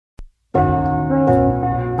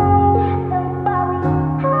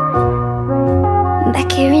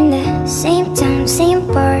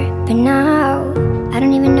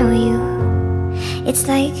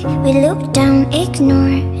we look down, ignore,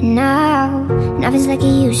 and now nothing's like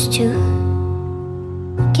it used to.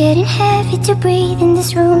 Getting heavy to breathe in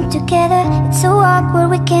this room together. It's so awkward,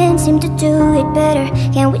 we can't seem to do it better.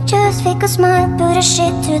 Can't we just fake a smile, put our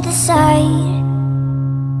shit to the side?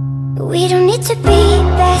 We don't need to be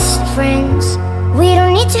best friends, we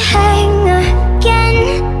don't need to hang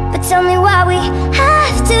again. But tell me why we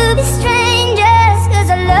have to be strangers, cause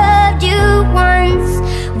I loved you once.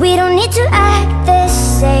 We don't need to act the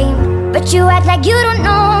same, but you act like you don't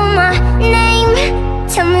know my name.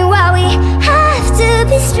 Tell me why we have to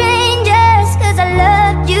be strangers, cause I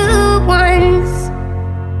loved you once.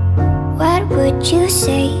 What would you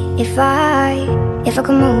say if I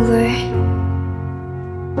come over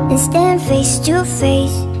and stand face to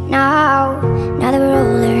face now that we're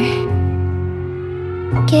older?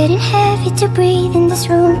 Getting heavy to breathe in this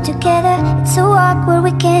room together. It's so awkward,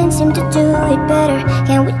 we can't seem to do it better.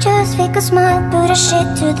 Can't we just fake a smile, put our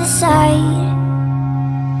shit to the side?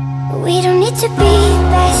 We don't need to be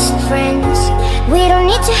best friends, we don't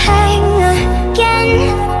need to hang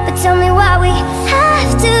again. But tell me why we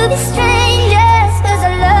have to be strangers, cause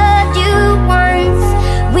I loved you once.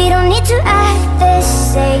 We don't need to act the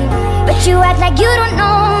same, but you act like you don't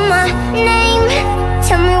know my name.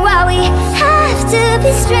 Tell me why we have to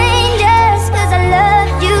be strangers, cause I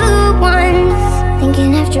loved you once.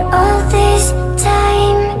 Thinking after all this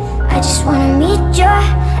time, I just wanna meet your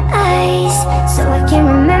eyes, so I can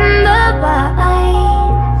remember why I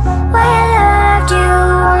loved you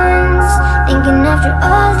once. Thinking after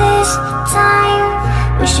all this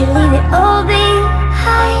time, we should leave it all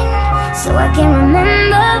behind, so I can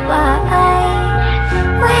remember why I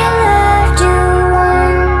loved you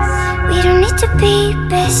once. We don't need to be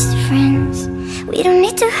best friends, we don't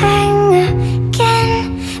need to hang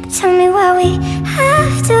again. But tell me why we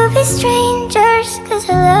have to be strangers, cause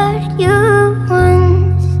I loved you